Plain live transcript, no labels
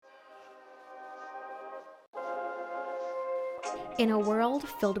In a world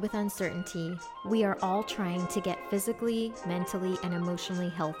filled with uncertainty, we are all trying to get physically, mentally, and emotionally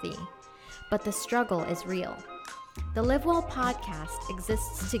healthy. But the struggle is real. The Live Well podcast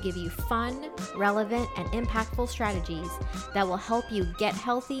exists to give you fun, relevant, and impactful strategies that will help you get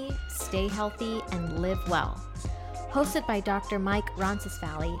healthy, stay healthy, and live well. Hosted by Dr. Mike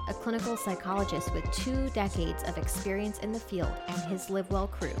Roncesvalles, a clinical psychologist with 2 decades of experience in the field, and his Live Well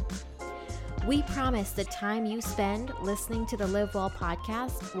crew. We promise the time you spend listening to the Live Well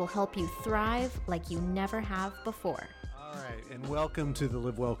podcast will help you thrive like you never have before. All right, and welcome to the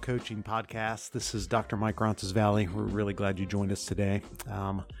Live Well Coaching Podcast. This is Dr. Mike Roncesvalles. We're really glad you joined us today.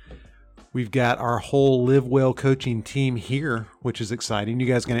 We've got our whole Live Well Coaching team here, which is exciting. You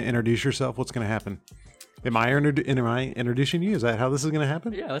guys going to introduce yourself? What's going to happen? Am I introducing you? Is that how this is going to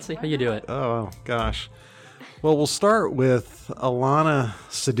happen? Yeah, let's see how you do it. Oh, gosh. Well, we'll start with Alana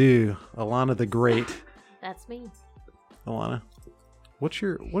Sadhu, Alana the Great. That's me. Alana,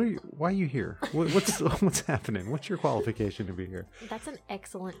 why are you here? What's happening? What's your qualification to be here? That's an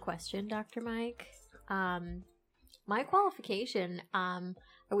excellent question, Dr. Mike. My qualification, I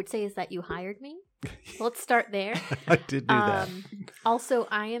would say, is that you hired me. Let's start there. I did do that. Also,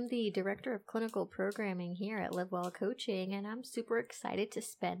 I am the Director of Clinical Programming here at Live Well Coaching, and I'm super excited to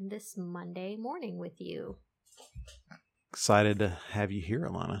spend this Monday morning with you. Excited to have you here,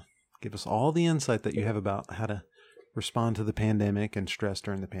 Alana. Give us all the insight that you have about how to respond to the pandemic and stress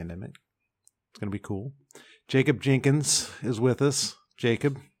during the pandemic. It's going to be cool. Jacob Jenkins is with us.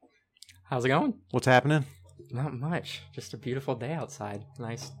 Jacob. How's it going? What's happening? Not much. Just a beautiful day outside.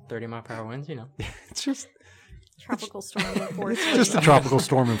 Nice 30-mile-per-hour winds, you know. It's just... Tropical storm in Florida. It's just a tropical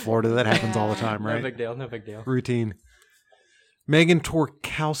storm in Florida. That happens all the time, right? No big deal. Routine. Megan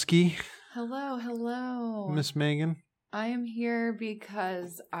Torkowski. Hello. Miss Megan. I am here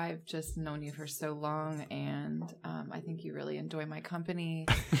because I've just known you for so long, and I think you really enjoy my company.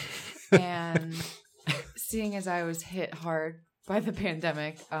 And seeing as I was hit hard by the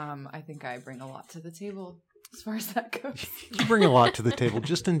pandemic, I think I bring a lot to the table as far as that goes. You bring a lot to the table,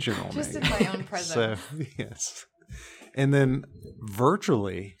 just in general, just Megan. in my own presence. So, yes. And then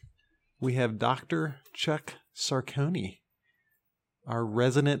virtually, we have Dr. Chuck Sarconi, our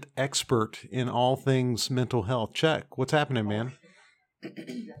resident expert in all things mental health. Chuck, what's happening, man?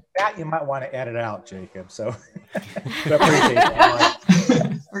 That you might want to edit out, Jacob. So appreciate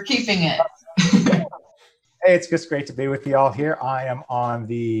that. We're keeping it. Hey, it's just great to be with you all here. I am on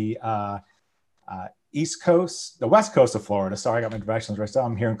the East Coast, the West Coast of Florida. Sorry, I got my directions right. So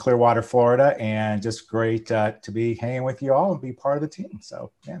I'm here in Clearwater, Florida, and just great to be hanging with you all and be part of the team.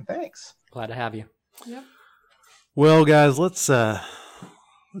 So, man, thanks. Glad to have you. Yep. Well, guys, let's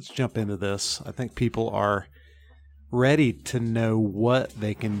jump into this. I think people are ready to know what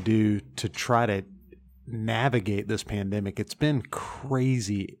they can do to try to navigate this pandemic. It's been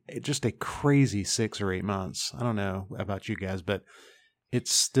crazy, just a crazy 6 or 8 months. I don't know about you guys, but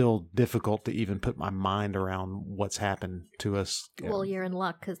it's still difficult to even put my mind around what's happened to us. Well, you're in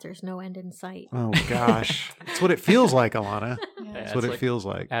luck because there's no end in sight. Oh, gosh. That's what it feels like, Alana. Yeah. That's what it feels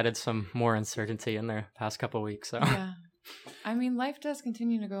like. Added some more uncertainty in the past couple of weeks. So Yeah. I mean, life does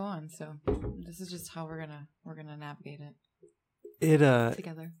continue to go on, so this is just how we're gonna navigate it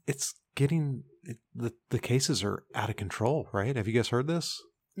together. It's getting the cases are out of control, right? Have you guys heard this?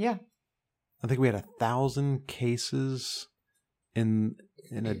 Yeah. I think we had 1,000 cases in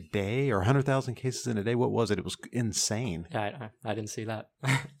a day, or 100,000 cases in a day. What was it? It was insane. yeah, I didn't see that.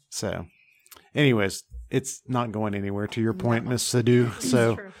 So, anyways, it's not going anywhere. To your point, Miss Sadhu.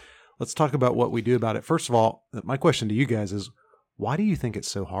 So, True. let's talk about what we do about it. First of all, my question to you guys is, why do you think it's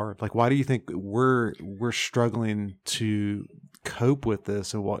so hard? Like, why do you think we're struggling to cope with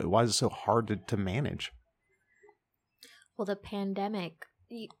this, and why is it so hard to manage? Well, the pandemic,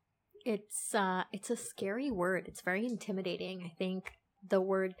 it's a scary word. It's very intimidating. I think the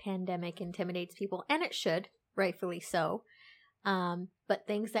word pandemic intimidates people, and it should, rightfully so. But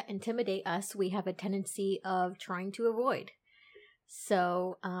things that intimidate us, we have a tendency of trying to avoid.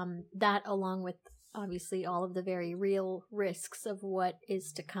 So that, along with obviously all of the very real risks of what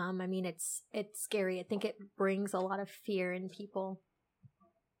is to come. I mean, it's scary. I think it brings a lot of fear in people.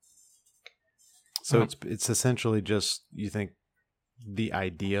 So it's essentially just, you think the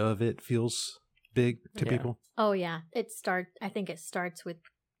idea of it feels big to people? Oh yeah. I think it starts with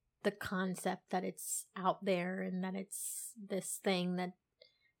the concept that it's out there and that it's this thing that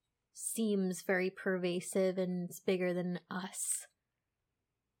seems very pervasive and it's bigger than us.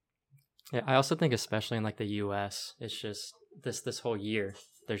 Yeah, I also think especially in like the US, it's just this whole year,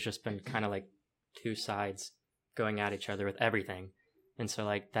 there's just been kind of like two sides going at each other with everything. And so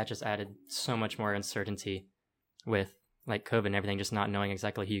like that just added so much more uncertainty with like COVID and everything, just not knowing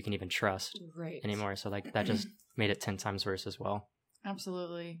exactly who you can even trust Right. anymore. So like that just made it 10 times worse as well.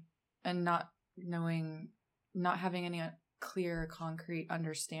 Absolutely. And not having any clear, concrete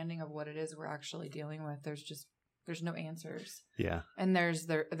understanding of what it is we're actually dealing with. There's no answers. Yeah. And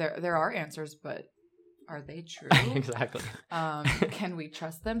there are answers, but are they true? Exactly. Can we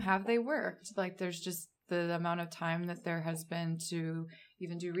trust them? Have they worked? Like, there's just the amount of time that there has been to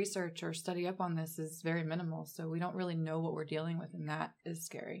even do research or study up on this is very minimal. So we don't really know what we're dealing with, and that is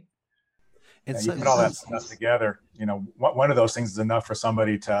scary. It's you put all that stuff together. One of those things is enough for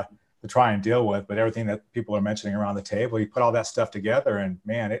somebody to try and deal with, but everything that people are mentioning around the table, you put all that stuff together, and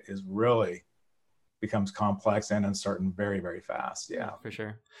man, it is really becomes complex and uncertain very, very fast. Yeah, for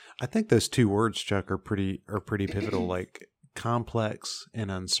sure. I think those two words, Chuck, are pretty pivotal, like complex and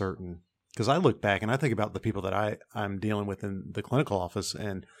uncertain. Because I look back and I think about the people that I'm dealing with in the clinical office,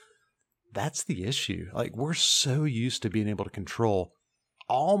 and that's the issue. Like, we're so used to being able to control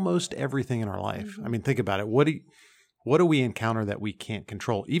almost everything in our life. Mm-hmm. I mean, think about it. What do we encounter that we can't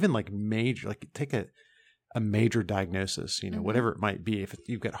control? Even like major, like take a major diagnosis, Mm-hmm. whatever it might be. If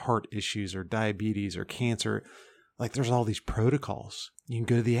you've got heart issues or diabetes or cancer, like there's all these protocols. You can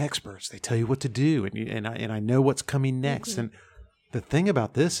go to the experts. They tell you what to do. And I know what's coming next. Mm-hmm. And the thing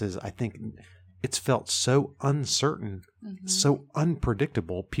about this is I think it's felt so uncertain, Mm-hmm. so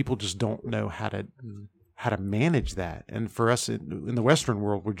unpredictable. People just don't know how to manage that. And for us in the Western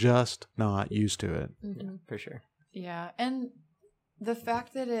world, we're just not used to it. Yeah, for sure. Yeah. And the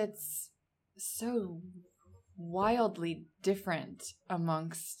fact that it's so wildly different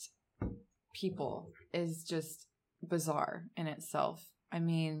amongst people is just bizarre in itself. I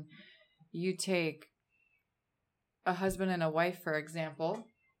mean, you take a husband and a wife, for example,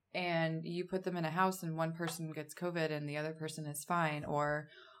 and you put them in a house and one person gets COVID and the other person is fine, or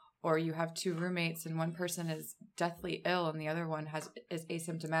you have two roommates and one person is deathly ill and the other one is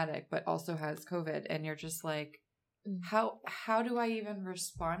asymptomatic but also has COVID, and you're just like, how do I even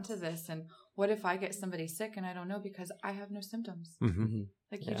respond to this? And what if I get somebody sick and I don't know because I have no symptoms? Mm-hmm.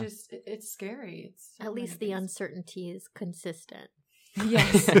 Like, Yeah. it's scary. It's so At least many the things. uncertainty is consistent.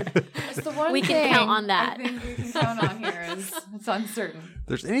 Yes. It's the one We can thing count on that. I think we can count on here is it's uncertain. If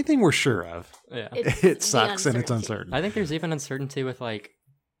there's anything we're sure of, Yeah. It's it the sucks and it's uncertainty. uncertain. I think there's even uncertainty with like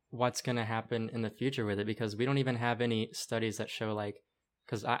what's going to happen in the future with it, because we don't even have any studies that show like,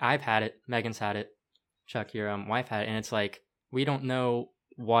 because I've had it, Megan's had it, Chuck, your wife had it, and it's like we don't know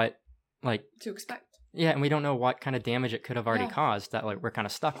what like To expect. yeah, and we don't know what kind of damage it could have already Yeah. caused that like we're kind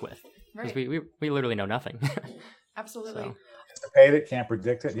of stuck with, because Right. we literally know nothing. Absolutely. So, anticipate it, can't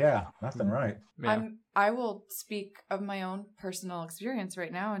predict it. Yeah, nothing right. yeah. I will speak of my own personal experience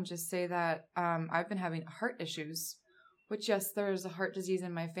right now and just say that I've been having heart issues, which, yes, there's a heart disease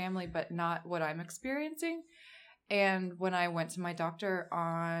in my family, but not what I'm experiencing. And when I went to my doctor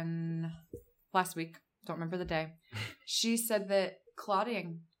on last week, don't remember the day, she said that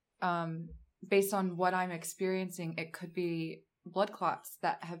clotting, based on what I'm experiencing, it could be blood clots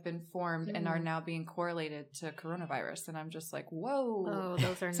that have been formed and are now being correlated to coronavirus. And I'm just like, whoa. Oh,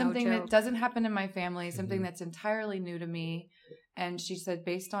 those are Something no that joke. doesn't happen in my family, something that's entirely new to me. And she said,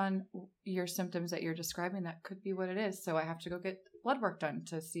 based on your symptoms that you're describing, that could be what it is. So I have to go get blood work done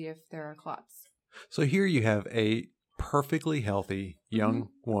to see if there are clots. So here you have a perfectly healthy young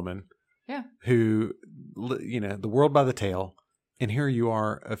woman, Yeah. who, the world by the tail, and here you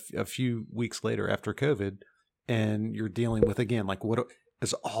are a few weeks later after COVID, and you're dealing with, again, like, what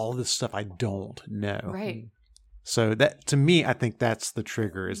is all this stuff I don't know? Right. So that, to me, I think that's the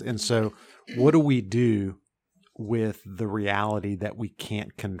trigger is, and so what do we do with the reality that we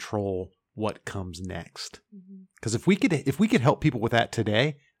can't control what comes next? Because if we could help people with that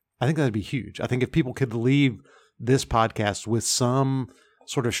today, I think that'd be huge. I think if people could leave this podcast with some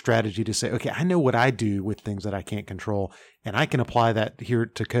sort of strategy to say, okay, I know what I do with things that I can't control, and I can apply that here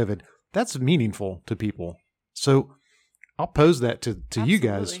to COVID, that's meaningful to people. So I'll pose that to you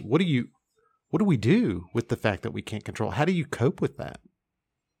guys. Absolutely. What do we do with the fact that we can't control? How do you cope with that?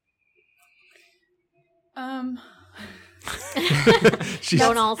 She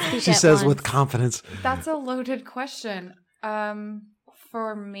Don't all speak she at says once. with confidence. That's a loaded question.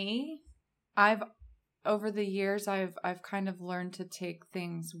 For me, over the years, I've kind of learned to take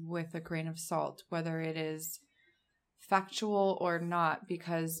things with a grain of salt, whether it is factual or not,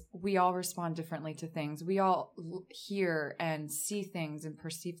 because we all respond differently to things. We all hear and see things and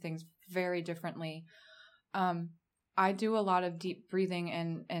perceive things very differently. I do a lot of deep breathing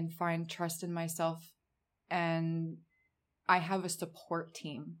and find trust in myself, and I have a support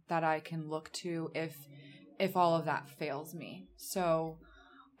team that I can look to if all of that fails me. So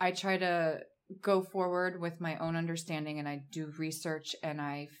I try to go forward with my own understanding, and I do research, and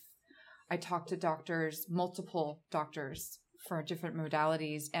I talk to doctors, multiple doctors for different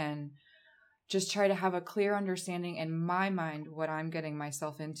modalities, and just try to have a clear understanding in my mind what I'm getting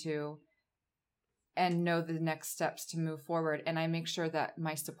myself into and know the next steps to move forward. And I make sure that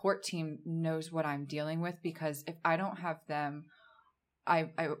my support team knows what I'm dealing with, because if I don't have them, I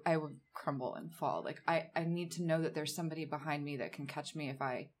would crumble and fall. Like I need to know that there's somebody behind me that can catch me if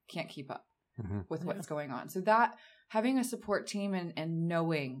I can't keep up with what's going on. So that having a support team and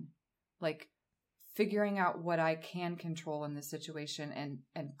knowing, like, figuring out what I can control in this situation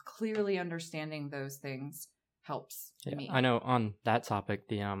and clearly understanding those things helps me. I know on that topic,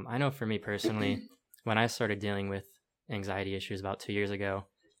 I know for me personally, when I started dealing with anxiety issues about 2 years ago,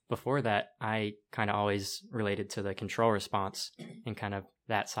 before that, I kind of always related to the control response and kind of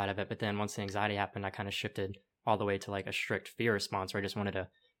that side of it. But then once the anxiety happened, I kind of shifted all the way to like a strict fear response where I just wanted to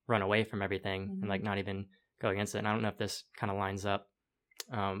run away from everything and like not even go against it. And I don't know if this kind of lines up,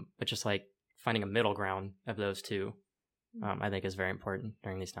 but just like finding a middle ground of those two, I think is very important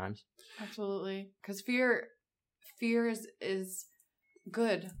during these times. Absolutely. Because fear is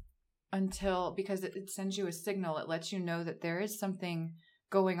good because it sends you a signal. It lets you know that there is something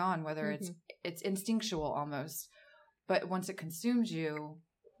going on, whether it's instinctual almost. But once it consumes you,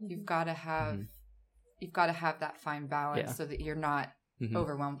 you've got to have that fine balance so that you're not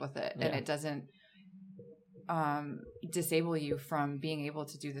overwhelmed with it and it doesn't disable you from being able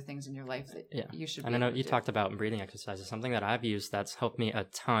to do the things in your life that you should be. And I know you talked about breathing exercises. Something that I've used that's helped me a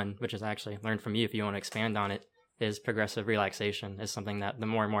ton, which is actually learned from you if you want to expand on it, is progressive relaxation. Is something that the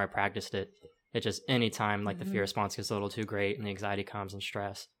more and more I practiced it just anytime like the fear response gets a little too great and the anxiety comes and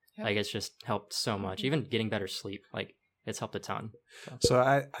stress, like it's just helped so much. Even getting better sleep, like it's helped a ton. So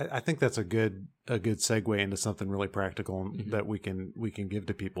I think that's a good segue into something really practical that we can give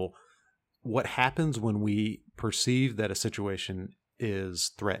to people. What happens when we perceive that a situation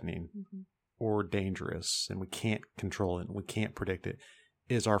is threatening or dangerous and we can't control it and we can't predict it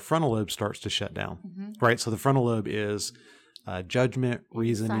is our frontal lobe starts to shut down, right? So the frontal lobe is judgment,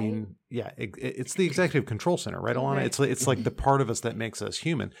 reasoning. Insight. Yeah, it's the executive control center, right, Alana? It's like the part of us that makes us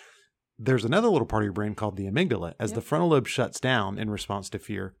human. There's another little part of your brain called the amygdala. As the frontal lobe shuts down in response to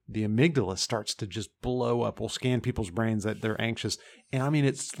fear, the amygdala starts to just blow up. We'll scan people's brains that they're anxious. And I mean,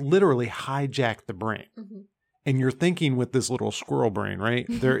 it's literally hijacked the brain. And you're thinking with this little squirrel brain, right?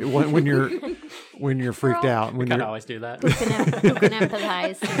 There, when you're freaked out. When you always do that. Who can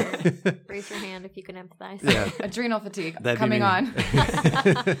empathize? Here. Raise your hand if you can empathize. Yeah. Adrenal fatigue coming on.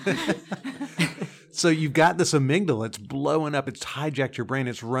 So you've got this amygdala, it's blowing up, it's hijacked your brain,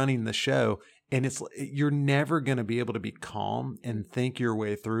 it's running the show, and you're never going to be able to be calm and think your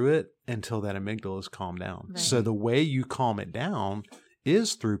way through it until that amygdala is calmed down. Right. So the way you calm it down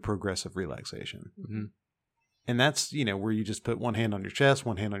is through progressive relaxation. And that's, where you just put one hand on your chest,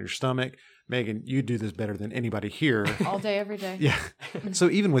 one hand on your stomach. Megan, you do this better than anybody here. All day, every day. Yeah. So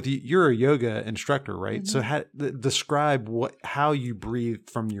even with you're a yoga instructor, right? So describe how you breathe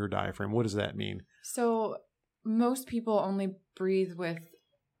from your diaphragm. What does that mean? So most people only breathe with,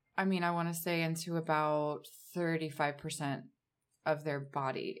 I want to say into about 35% of their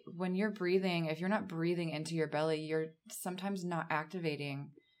body. When you're breathing, if you're not breathing into your belly, you're sometimes not activating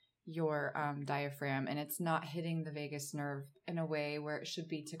your diaphragm, and it's not hitting the vagus nerve in a way where it should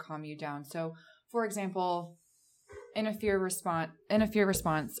be to calm you down. So, for example, in a fear response,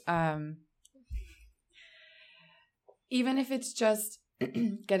 even if it's just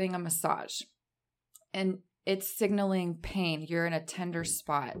getting a massage and it's signaling pain, you're in a tender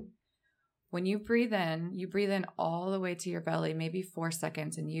spot. When you breathe in all the way to your belly, maybe 4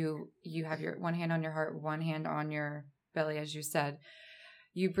 seconds, and you have your one hand on your heart, one hand on your belly, as you said.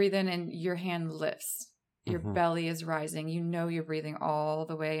 You breathe in and your hand lifts. Your belly is rising. You're breathing all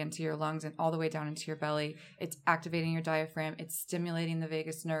the way into your lungs and all the way down into your belly. It's activating your diaphragm. It's stimulating the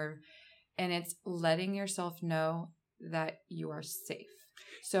vagus nerve. And it's letting yourself know that you are safe.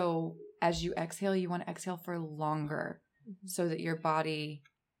 So as you exhale, you want to exhale for longer so that your body,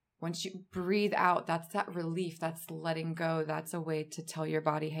 once you breathe out, that's that relief. That's letting go. That's a way to tell your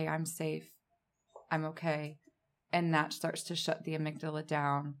body, hey, I'm safe. I'm okay. And that starts to shut the amygdala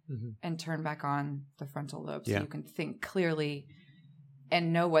down and turn back on the frontal lobe so you can think clearly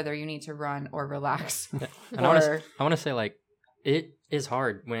and know whether you need to run or relax. And I want to say, like, it is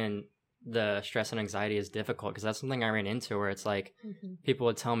hard when the stress and anxiety is difficult, because that's something I ran into where it's like people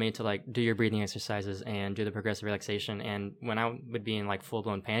would tell me to like do your breathing exercises and do the progressive relaxation. And when I would be in like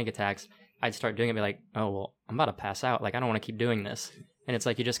full-blown panic attacks, I'd start doing it and be like, oh, well, I'm about to pass out. Like, I don't want to keep doing this. And it's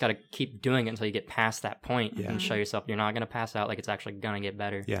like you just got to keep doing it until you get past that point Yeah. and show yourself you're not going to pass out. Like it's actually going to get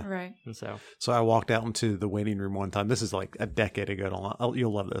better. Yeah. Right. And so, So I walked out into the waiting room one time. This is like a decade ago.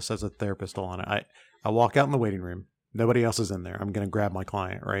 You'll love this as a therapist, Alana. I walk out in the waiting room. Nobody else is in there. I'm going to grab my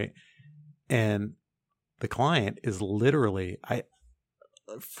client, right? And the client is literally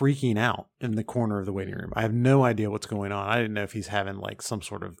freaking out in the corner of the waiting room. I have no idea what's going on. I didn't know if he's having like some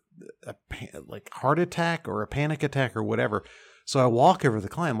sort of like heart attack or a panic attack or whatever. So I walk over to the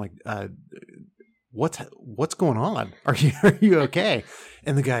client. I'm like, what's going on? Are you okay?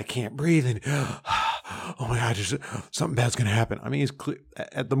 And the guy can't breathe. And oh my God, something bad's going to happen. I mean,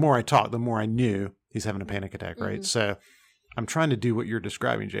 the more I talk, the more I knew he's having a panic attack, right? Mhm. So I'm trying to do what you're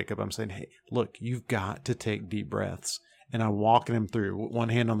describing, Jacob. I'm saying, hey, look, you've got to take deep breaths. And I'm walking him through, one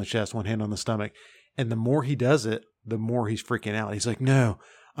hand on the chest, one hand on the stomach. And the more he does it, the more he's freaking out. He's like, no,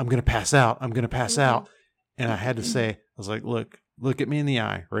 I'm going to pass out. I'm going to pass out. And I had to say, I was like, look at me in the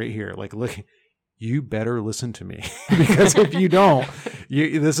eye right here. Like, look, you better listen to me because if you don't,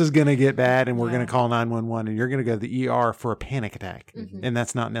 this is going to get bad and we're going to call 911 and you're going to go to the ER for a panic attack. Mhm. And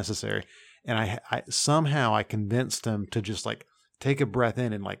that's not necessary. And I somehow I convinced him to just like take a breath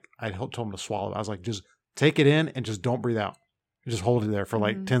in and like, I told him to swallow. I was like, just take it in and just don't breathe out. Just hold it there for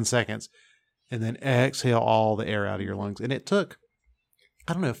like 10 seconds and then exhale all the air out of your lungs. And it took,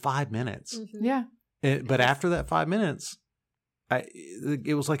 I don't know, 5 minutes. Mhm. Yeah. But after that 5 minutes,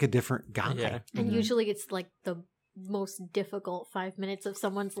 it was like a different guy. Yeah. And Mhm. usually it's like the most difficult 5 minutes of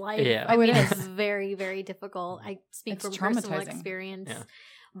someone's life. Yeah. I Oh, it mean, it's is. very, very difficult. I speak It's from personal traumatizing. experience. Yeah.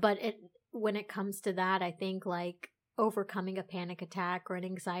 But when it comes to that, I think like overcoming a panic attack or an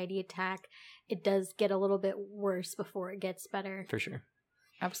anxiety attack, it does get a little bit worse before it gets better. for sure.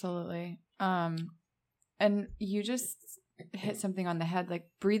 Absolutely. And you just hit something on the head. Like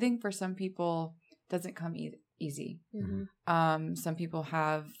breathing for some people doesn't come easy. Mhm. Some people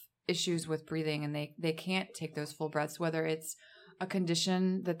have issues with breathing and they can't take those full breaths, whether it's a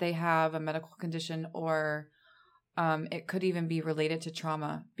condition that they have, a medical condition, or it could even be related to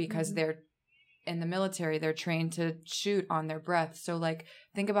trauma because Mhm. they're in the military, they're trained to shoot on their breath. So like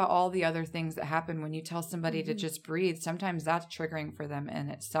think about all the other things that happen when you tell somebody to Mhm. just breathe. Sometimes that's triggering for them in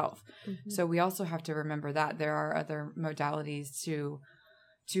itself. Mhm. So we also have to remember that there are other modalities to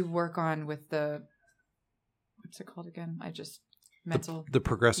work on with the, what's it called again? Mental, The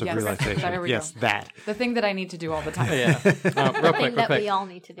progressive Yes. relaxation. There we Yes, go. that. the thing that I need to do all the time. Yeah. Real The quick, thing real that quick. we all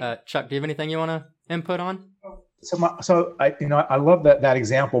need to do. Chuck, do you have anything you want to input on? So I love that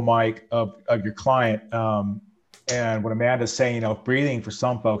example, Mike, of your client. And what Amanda's saying, breathing for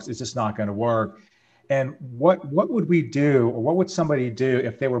some folks is just not going to work. And what would we do, or what would somebody do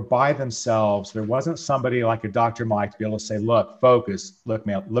if they were by themselves? There wasn't somebody like a Dr. Mike to be able to say, look, focus, look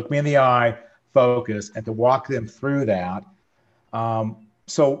me in the eye, focus, and to walk them through that.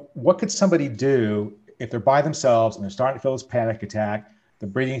 So what could somebody do if they're by themselves and they're starting to feel this panic attack, the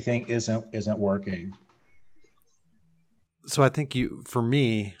breathing thing isn't working? So I think for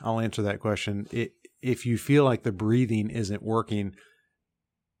me, I'll answer that question. If you feel like the breathing isn't working,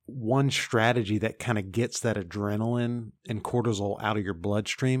 one strategy that kind of gets that adrenaline and cortisol out of your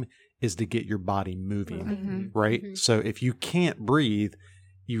bloodstream is to get your body moving, Mhm. right? Mhm. So if you can't breathe,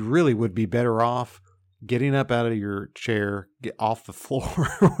 you really would be better off getting up out of your chair, get off the floor,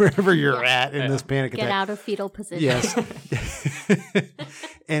 wherever you're at in this panic Get attack. out of fetal position. Yes.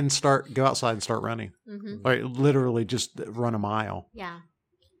 And go outside and start running. Mhm. Like literally just run a mile. Yeah.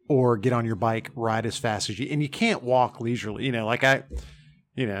 Or get on your bike, ride as fast as you, and you can't walk leisurely.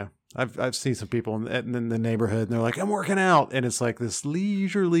 I've seen some people in the neighborhood, and they're like, "I'm working out," and it's like this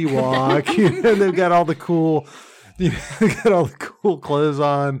leisurely walk. And they've got all the cool, clothes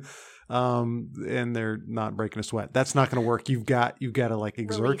on, and they're not breaking a sweat. That's not going to work. You've got to like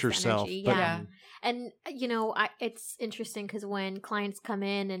exert Release yourself. energy, But- yeah. And it's interesting because when clients come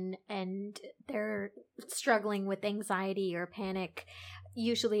in and they're struggling with anxiety or panic,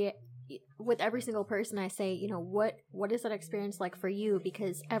 usually with every single person I say, what is that experience like for you?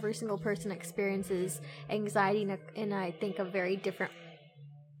 Because every single person experiences anxiety in I think a very different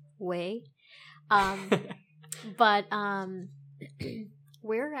way. But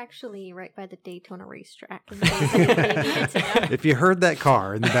we're actually right by the Daytona racetrack. In case anybody needed to know. If you heard that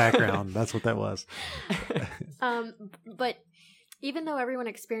car in the background, that's what that was. But even though everyone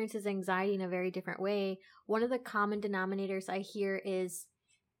experiences anxiety in a very different way, one of the common denominators I hear is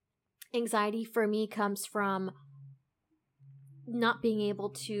anxiety for me comes from not being able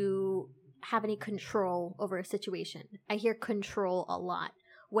to have any control over a situation. I hear control a lot.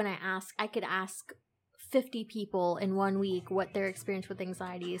 When I could ask 50 people in 1 week what their experience with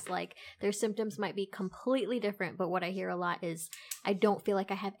anxiety is like. Their symptoms might be completely different, but what I hear a lot is, I don't feel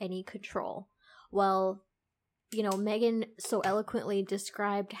like I have any control. Well, you know, Megan so eloquently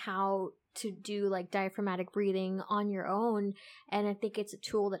described how to do like diaphragmatic breathing on your own, and I think it's a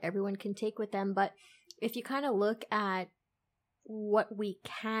tool that everyone can take with them. But if you kind of look at what we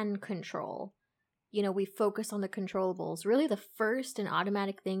can control, you know, we focus on the controllables. Really, the first and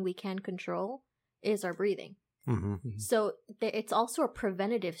automatic thing we can control is our breathing. Mm-hmm. So it's also a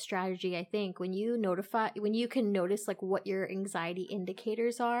preventative strategy, I think. When you can notice like what your anxiety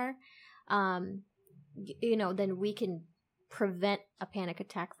indicators are, you know, then we can prevent a panic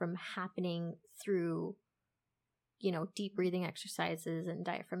attack from happening through, you know, deep breathing exercises and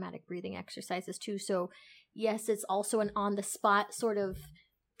diaphragmatic breathing exercises too. So yes, it's also an on the spot sort of,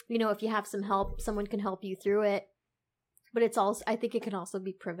 you know, if you have some help, someone can help you through it. But it's also, I think it can also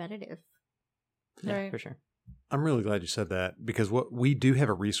be preventative. Yeah, Right. for sure. I'm really glad you said that, because what we do have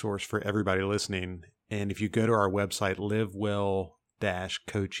a resource for everybody listening. And if you go to our website,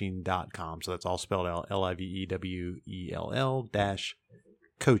 livewell-coaching.com, so that's all spelled out,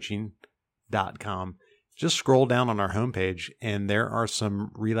 livewell-coaching.com. Just scroll down on our homepage, and there are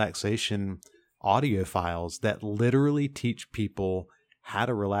some relaxation audio files that literally teach people how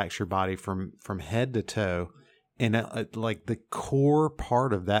to relax your body from head to toe. And like the core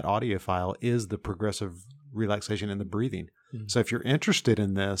part of that audio file is the progressive relaxation and the breathing. Mm-hmm. So if you're interested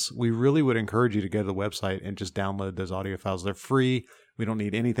in this, we really would encourage you to go to the website and just download those audio files. They're free. We don't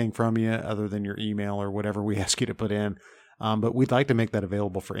need anything from you other than your email or whatever we ask you to put in. But we'd like to make that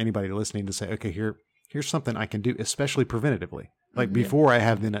available for anybody listening to say, okay, here's something I can do, especially preventatively. Like Mhm. before I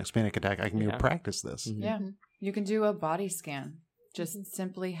have the next panic attack, I can go Yeah. practice this. Mhm. Yeah. You can do a body scan, just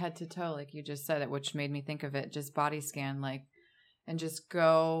simply head to toe, like you just said it, which made me think of it. Just body scan, like, and just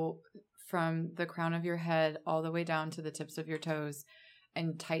go from the crown of your head all the way down to the tips of your toes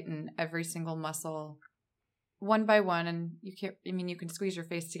and tighten every single muscle one by one. And you can squeeze your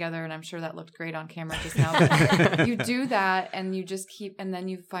face together, and I'm sure that looked great on camera just now. But you do that, and you just keep, and then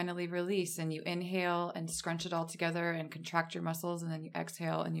you finally release, and you inhale and scrunch it all together and contract your muscles, and then you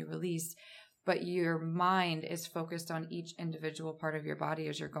exhale and you release. But your mind is focused on each individual part of your body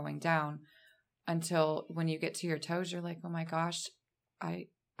as you're going down, until when you get to your toes, you're like, oh my gosh,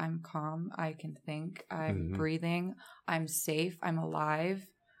 I'm calm. I can think. I'm Mhm. breathing. I'm safe. I'm alive.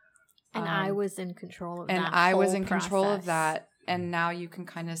 And I was in control of that. And I was whole in control of process. that. And now you can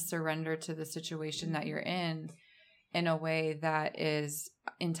kind of surrender to the situation that you're in a way that is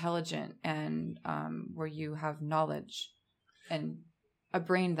intelligent and where you have knowledge and a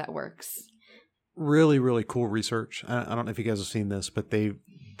brain that works. Really, really cool research. I don't know if you guys have seen this, but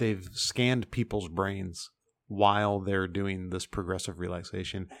they've scanned people's brains while they're doing this progressive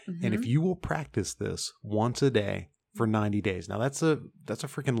relaxation. And if you will practice this once a day for 90 days, now that's a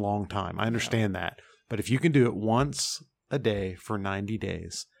freaking long time. I understand that. But if you can do it once a day for 90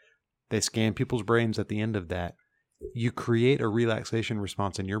 days, they scan people's brains at the end of that. You create a relaxation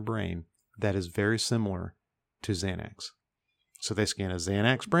response in your brain that is very similar to Xanax. So they scan a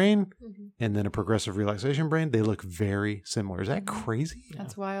Xanax brain and then a progressive relaxation brain. They look very similar. Is that crazy?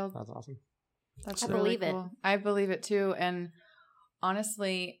 That's wild. That's awesome. That's I really believe it. cool. I believe it too. And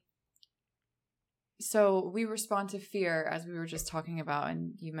honestly, so we respond to fear, as we were just talking about,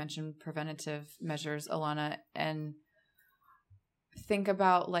 and you mentioned preventative measures, Alana, and think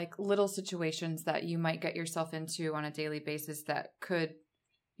about like little situations that you might get yourself into on a daily basis that could,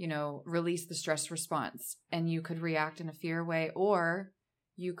 release the stress response, and you could react in a fear way, or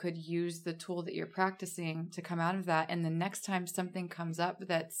you could use the tool that you're practicing to come out of that. And the next time something comes up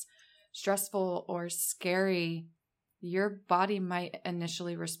that's stressful or scary, your body might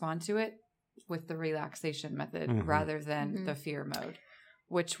initially respond to it with the relaxation method rather than the fear mode,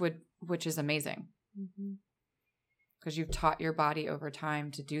 which is amazing. Because you've taught your body over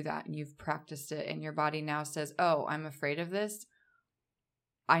time to do that, and you've practiced it, and your body now says, oh, I'm afraid of this.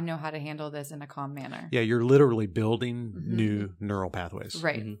 I know how to handle this in a calm manner. Yeah, you're literally building new neural pathways.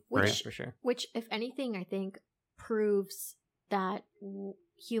 Right. Right. Yeah, for sure. Which, if anything, I think proves that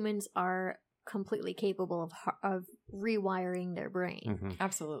humans are completely capable of rewiring their brain. Mhm.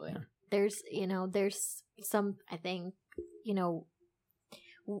 Absolutely. There's some, I think,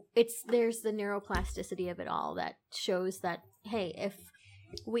 there's the neuroplasticity of it all that shows that, hey, if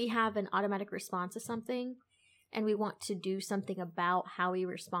we have an automatic response to something and we want to do something about how we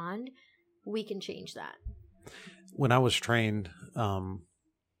respond, we can change that. When I was trained,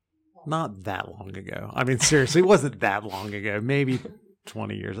 not that long ago. I mean, seriously, it wasn't that long ago. Maybe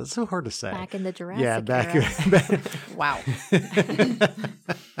 20 years. It's so hard to say. Back in the Jurassic Yeah, back. era. Wow.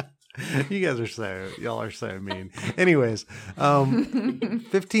 You guys y'all are so mean. Anyways,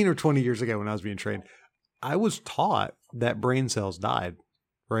 15 or 20 years ago when I was being trained, I was taught that brain cells died,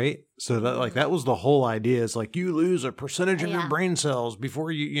 right? So that was the whole idea, is like you lose a percentage of your brain cells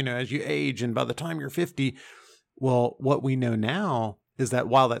before you as you age, and by the time you're 50. Well, what we know now is that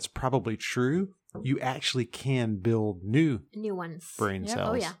while that's probably true, you actually can build new ones, brain cells.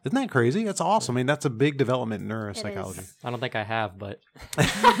 Oh yeah, isn't that crazy? That's awesome. I mean, that's a big development in neuropsychology. I don't think I have, but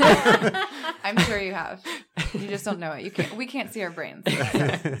I'm sure you have. You just don't know it. We can't see our brains.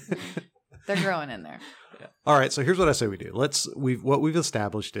 So they're growing in there. Yeah. All right, so here's what I say we do. What we've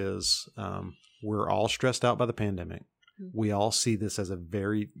established is we're all stressed out by the pandemic. We all see this as a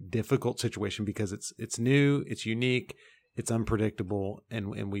very difficult situation because it's new, it's unique, it's unpredictable,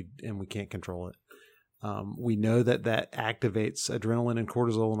 and we can't control it. We know that activates adrenaline and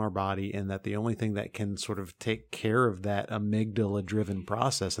cortisol in our body, and that the only thing that can sort of take care of that amygdala-driven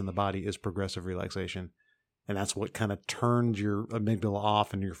process in the body is progressive relaxation. And that's what kind of turns your amygdala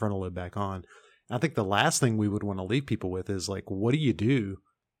off and your frontal lobe back on. And I think the last thing we would want to leave people with is like, what do you do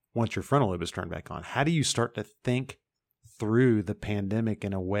once your frontal lobe is turned back on? How do you start to think through the pandemic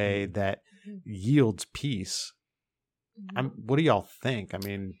in a way that yields peace? What do y'all think? I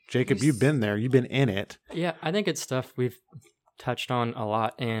mean, Jacob, you've been there. You've been in it. Yeah, I think it's stuff we've touched on a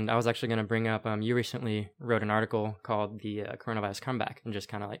lot. And I was actually going to bring up, you recently wrote an article called The Coronavirus Comeback, and just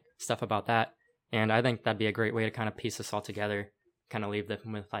kind of like stuff about that. And I think that'd be a great way to kind of piece this all together, kind of leave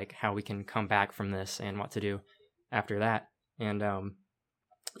them with like how we can come back from this and what to do after that. And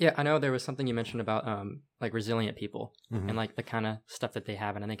yeah, I know there was something you mentioned about like resilient people and like the kind of stuff that they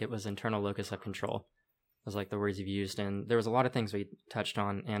have. And I think it was internal locus of control was like the words you've used. And there was a lot of things we touched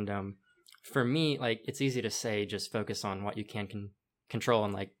on. And for me, like it's easy to say just focus on what you can control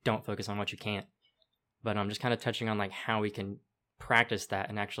and like don't focus on what you can't. But I'm just kind of touching on like how we can practice that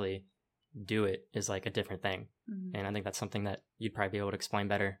and actually do it is like a different thing. And I think that's something that you'd probably be able to explain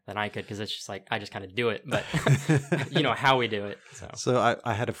better than I could, because it's just like I just kind of do it, but you know how we do it. So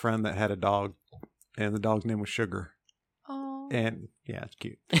I had a friend that had a dog, and the dog's name was Sugar. Oh, and yeah, it's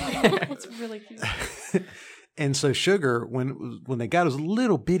cute. It's really cute. And so Sugar, when they got his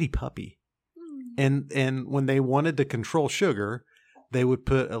little bitty puppy, and when they wanted to control Sugar, they would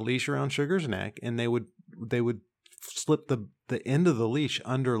put a leash around Sugar's neck, and they would slip the end of the leash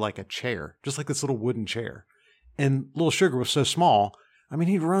under like a chair, just like this little wooden chair. And little Sugar was so small, I mean,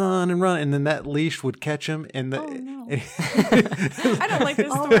 he'd run and run, and then that leash would catch him. And oh no! I don't like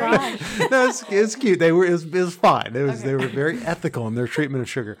this story. No, it's cute. It was fine. They were very ethical in their treatment of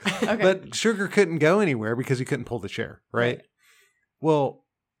Sugar. Okay. But Sugar couldn't go anywhere because he couldn't pull the chair, right? Well,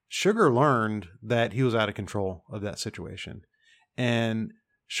 Sugar learned that he was out of control of that situation, and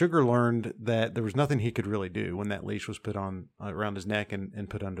Sugar learned that there was nothing he could really do when that leash was put on around his neck and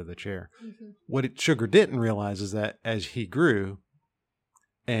put under the chair. What Sugar didn't realize is that as he grew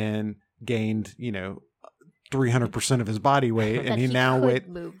and gained, 300% of his body weight, and he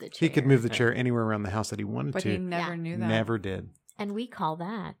could move the chair anywhere around the house that he wanted but to. But he never knew that. Never did. And we call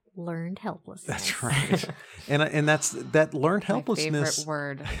that learned helplessness. That's right. and that's that learned helplessness.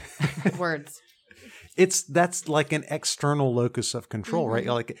 My favorite words. That's like an external locus of control, right?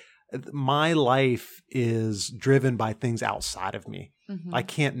 Like my life is driven by things outside of me. I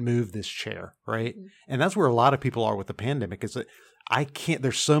can't move this chair, right? And that's where a lot of people are with the pandemic, is that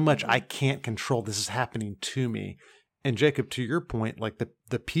there's so much I can't control. This is happening to me. And Jacob, to your point, like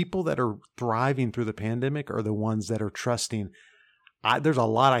the people that are thriving through the pandemic are the ones that are trusting. There's a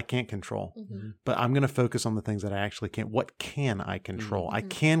lot I can't control, but I'm going to focus on the things that I actually can. What can I control? I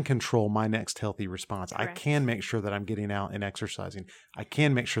can control my next healthy response. Correct. I can make sure that I'm getting out and exercising. I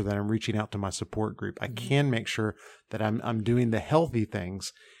can make sure that I'm reaching out to my support group. I can make sure that I'm doing the healthy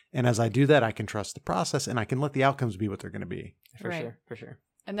things. And as I do that, I can trust the process, and I can let the outcomes be what they're going to be. For sure.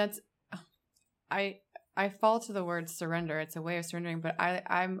 And that's, I fall to the word surrender. It's a way of surrendering, but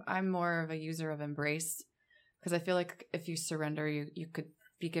I'm more of a user of embrace. Because I feel like if you surrender, you could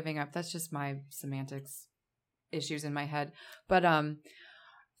be giving up. That's just my semantics issues in my head. But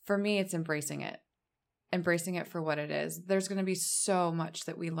for me, it's embracing it for what it is. There's going to be so much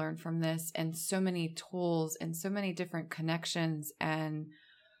that we learn from this, and so many tools and so many different connections, and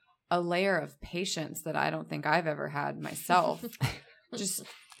a layer of patience that I don't think I've ever had myself.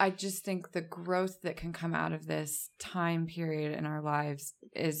 I just think the growth that can come out of this time period in our lives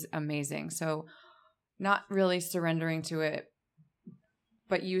is amazing. So not really surrendering to it,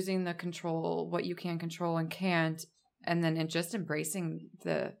 but using the control, what you can control and can't, and then just embracing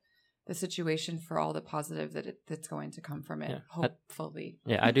the the situation for all the positive that's going to come from it. Yeah. Hopefully.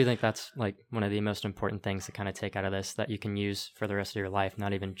 Yeah, I do think that's like one of the most important things to kind of take out of this that you can use for the rest of your life,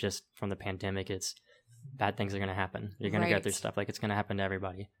 not even just from the pandemic. It's bad things are going to happen. You're going to go through stuff. Like, it's going to happen to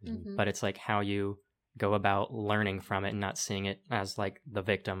everybody. Mhm. But it's like how you go about learning from it and not seeing it as like the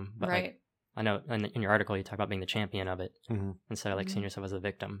victim. But Right. like, I know in your article you talk about being the champion of it Mhm. instead of like seeing yourself as a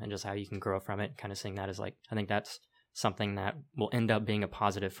victim, and just how you can grow from it, kind of seeing that as like, I think that's something that will end up being a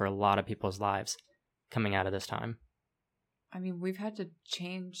positive for a lot of people's lives coming out of this time. I mean, we've had to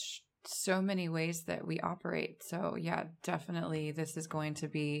change so many ways that we operate. So yeah, definitely this is going to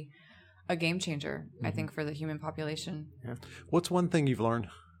be a game changer, I think, for the human population. What's one thing you've learned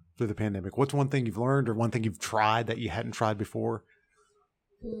through the pandemic? What's one thing you've learned or one thing you've tried that you hadn't tried before?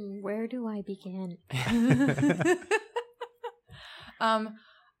 Where do I begin?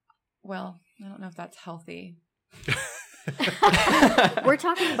 Well, I don't know if that's healthy. We're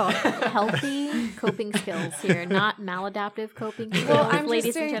talking about healthy coping skills here, not maladaptive coping skills, Well, I'm ladies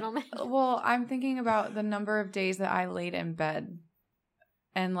just saying, and gentlemen. Well, I'm thinking about the number of days that I laid in bed,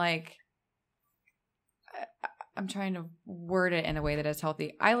 and like, I'm trying to word it in a way that is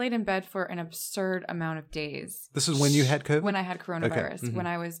healthy. I laid in bed for an absurd amount of days. This is when you had COVID? When I had coronavirus. Okay. Mm-hmm. When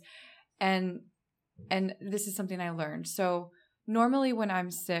I was, and this is something I learned. So normally when I'm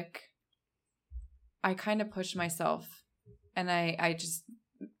sick, I kind of push myself, and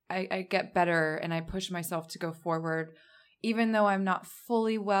I get better, and I push myself to go forward, even though I'm not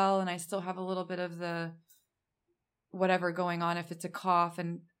fully well and I still have a little bit of the whatever going on, if it's a cough,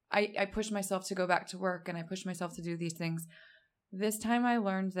 and I push myself to go back to work, and I push myself to do these things. This time I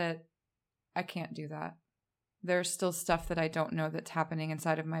learned that I can't do that. There's still stuff that I don't know that's happening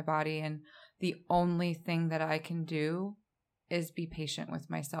inside of my body, and the only thing that I can do is be patient with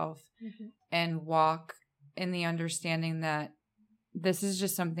myself and walk in the understanding that this is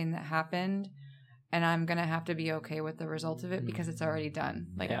just something that happened, and I'm going to have to be okay with the result of it because it's already done.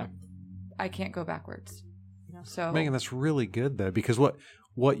 Like, Yeah. I can't go backwards. So Megan, that's really good though, because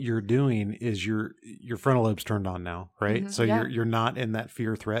what you're doing is your frontal lobe's turned on now, right? Mhm. So Yeah. you're not in that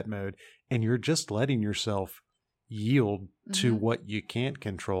fear threat mode, and you're just letting yourself yield to what you can't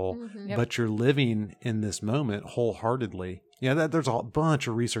control, Mhm. but you're living in this moment wholeheartedly. Yeah, there's a bunch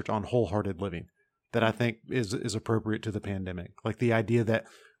of research on wholehearted living that I think is appropriate to the pandemic. Like the idea that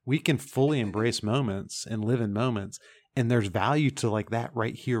we can fully embrace moments and live in moments, and there's value to like that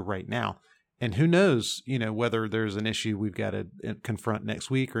right here, right now. And who knows, whether there's an issue we've got to confront next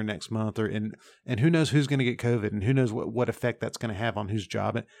week or next month, and who knows who's going to get COVID, and who knows what effect that's going to have on whose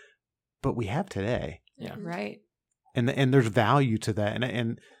job. But we have today, Yeah. right. and there's value to that.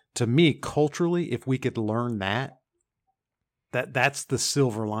 And to me, culturally, if we could learn that's the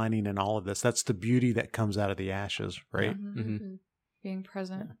silver lining in all of this. That's the beauty that comes out of the ashes, right? Mm-hmm. Being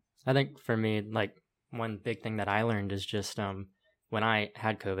present. I think for me, like, one big thing that I learned is just when I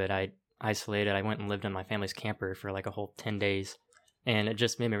had COVID, I isolated. I went and lived in my family's camper for like a whole 10 days. And it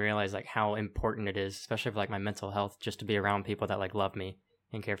just made me realize like how important it is, especially for like my mental health, just to be around people that like love me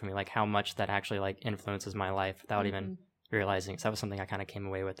and care for me, like how much that actually like influences my life without even realizing. So that was something I kind of came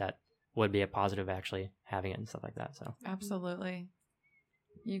away with that would be a positive, actually having it and stuff like that. So Absolutely.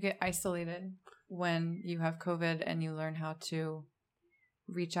 You get isolated when you have COVID, and you learn how to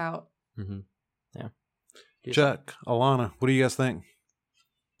reach out. yeah. Chuck, Alana, what do you guys think?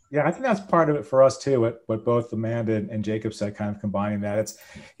 Yeah, I think that's part of it for us too. What both Amanda and Jacob said, kind of combining that. It's,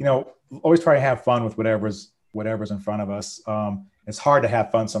 always try to have fun with whatever's in front of us. It's hard to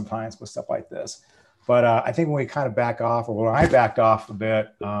have fun sometimes with stuff like this, but I think when we kind of back off, or when I backed off a bit,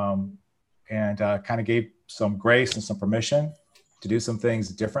 and kind of gave some grace and some permission to do some things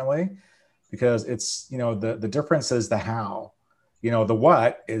differently, because it's, the difference is the how. The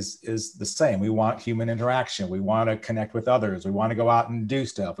what is the same. We want human interaction. We want to connect with others. We want to go out and do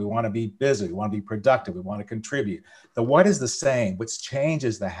stuff. We want to be busy. We want to be productive. We want to contribute. The what is the same, which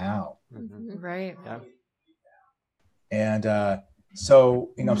changes the how. Right. Yeah. And so,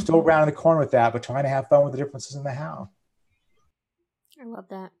 still around the corner with that, but trying to have fun with the differences in the how. I love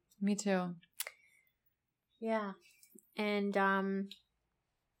that. Me too. Yeah. And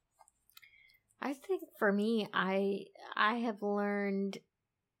I think for me, I have learned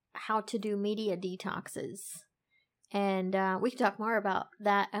how to do media detoxes, and we can talk more about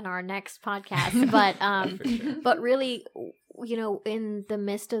that in our next podcast. But sure. but really, in the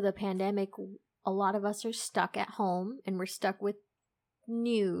midst of the pandemic, a lot of us are stuck at home, and we're stuck with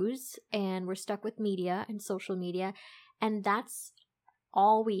news, and we're stuck with media and social media, and that's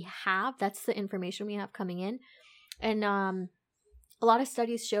all we have. That's the information we have coming in, and a lot of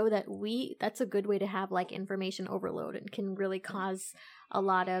studies show that that's a good way to have like information overload and can really cause a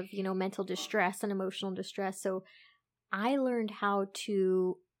lot of, mental distress and emotional distress. So I learned how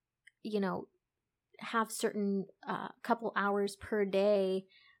to, have certain couple hours per day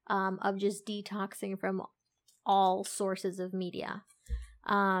of just detoxing from all sources of media.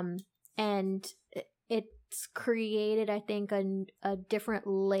 And it's created, I think, a different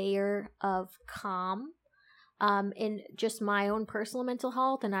layer of calm in just my own personal mental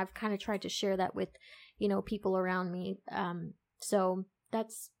health. And I've kind of tried to share that with, people around me. So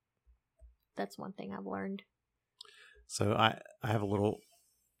that's one thing I've learned. So I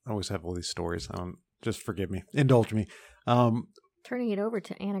always have all these stories. Just forgive me. Indulge me. Turning it over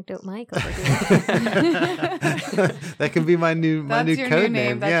to Anecdote Mike over here. That can be my new code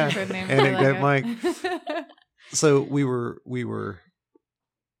name. That's your code name. Anecdote Mike. So we were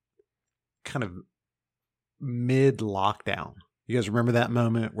kind of mid lockdown. You guys remember that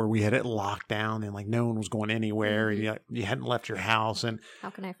moment where we had it locked down and like no one was going anywhere and you hadn't left your house? And how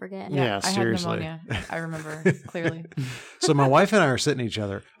can I forget? Yeah, seriously. I had pneumonia. I remember clearly. So my wife and I are sitting each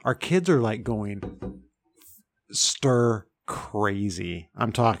other. Our kids are like going stir crazy.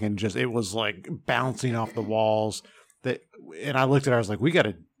 I'm talking it was like bouncing off the walls. And I looked at her, I was like, we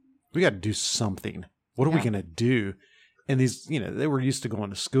got to do something. What are we going to do? And these, they were used to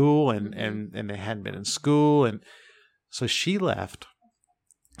going to school and they hadn't been in school. And so she left.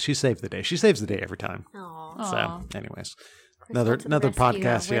 She saved the day. She saves the day every time. Aww. So anyways, Crystal another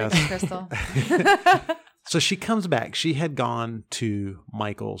podcast. Way to go, Yes. Crystal. So she comes back. She had gone to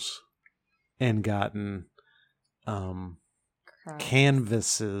Michael's and gotten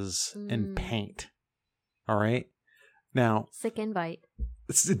canvases and paint. All right. Now, sick invite.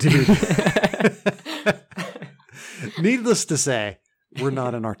 Dude, needless to say, we're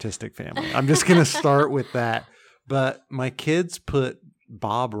not an artistic family. I'm just going to start with that. But my kids put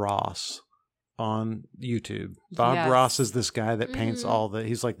Bob Ross on YouTube. Bob Ross is this guy that paints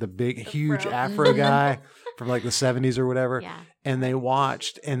he's like the big, huge afro guy from like the 70s or whatever. Yeah. And they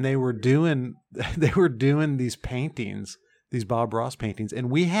watched and they were doing these paintings, these Bob Ross paintings. And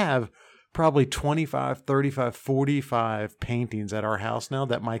we have probably 25, 35, 45 paintings at our house now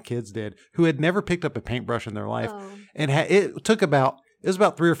that my kids did who had never picked up a paintbrush in their life. Oh. And it was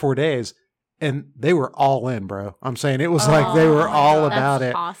about 3 or 4 days. And they were all in, bro. I'm saying it was like they were all about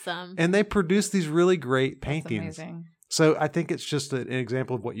it. Awesome. And they produced these really great paintings. That's amazing. So I think it's just an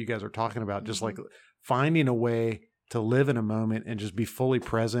example of what you guys are talking about. Just like finding a way to live in a moment and just be fully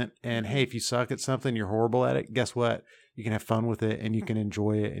present. And hey, if you suck at something, you're horrible at it, guess what? You can have fun with it and you can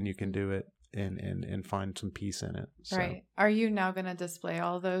enjoy it and you can do it and find some peace in it. So. Right. Are you now going to display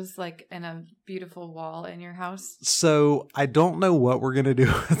all those like in a beautiful wall in your house? So I don't know what we're going to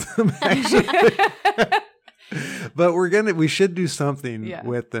do with them actually. But we should do something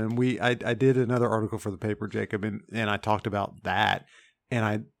with them. I did another article for the paper, Jacob, and I talked about that.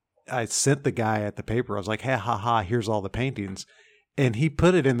 And I sent the guy at the paper. I was like, hey, here's all the paintings. And he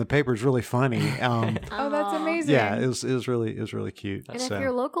put it in the paper. It's really funny. Oh, that's amazing. Yeah, it was really cute. And if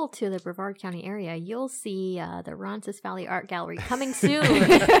you're local to the Brevard County area, you'll see the Ronces Valley Art Gallery coming soon.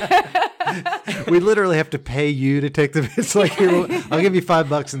 We literally have to pay you to take the. It's like, here, I'll give you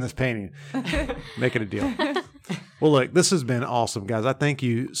 $5 in this painting. Make it a deal. Well, look, this has been awesome, guys. I thank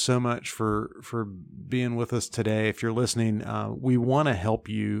you so much for being with us today. If you're listening, we want to help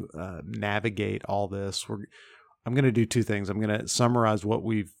you navigate all this. I'm going to do 2 things. I'm going to summarize what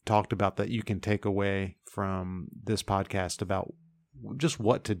we've talked about that you can take away from this podcast about just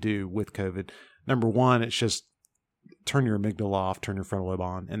what to do with COVID. Number 1, it's just turn your amygdala off, turn your frontal lobe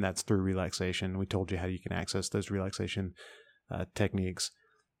on, and that's through relaxation. We told you how you can access those relaxation techniques.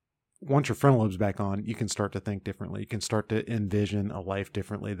 Once your frontal lobe's back on, you can start to think differently. You can start to envision a life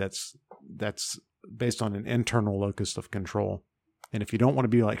differently that's based on an internal locus of control. And if you don't want to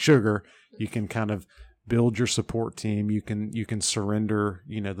be like Sugar, you can kind of build your support team. You can surrender,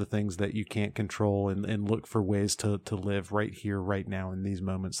 the things that you can't control and look for ways to live right here, right now in these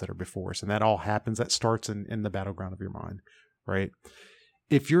moments that are before us. And that all happens. That starts in the battleground of your mind, right?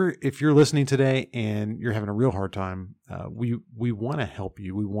 If you're listening today and you're having a real hard time, we want to help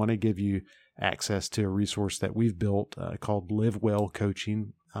you. We want to give you access to a resource that we've built called Live Well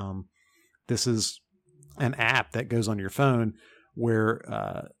Coaching. This is an app that goes on your phone where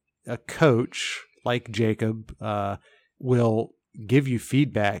a coach like Jacob will give you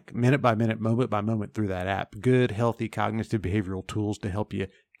feedback minute by minute, moment by moment through that app. Good, healthy cognitive behavioral tools to help you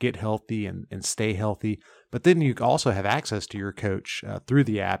get healthy and stay healthy. But then you also have access to your coach through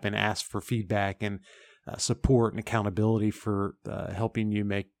the app and ask for feedback and support and accountability for helping you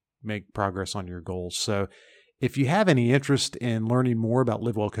make progress on your goals. So if you have any interest in learning more about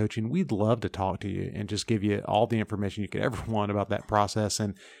Live Well Coaching, we'd love to talk to you and just give you all the information you could ever want about that process.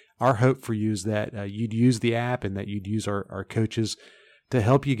 And our hope for you is that you'd use the app and that you'd use our coaches to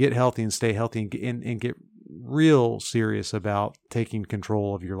help you get healthy and stay healthy and get real serious about taking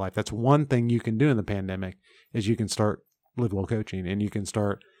control of your life. That's one thing you can do in the pandemic is you can start Live Well Coaching, and you can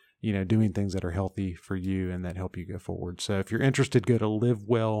start, doing things that are healthy for you and that help you go forward. So if you're interested, go to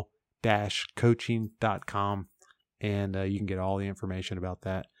livewell-coaching.com and you can get all the information about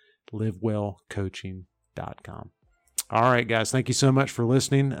that. livewellcoaching.com. All right, guys, thank you so much for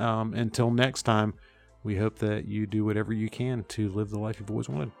listening. Until next time, we hope that you do whatever you can to live the life you've always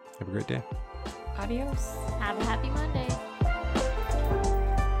wanted. Have a great day. Adios. Have a happy Monday.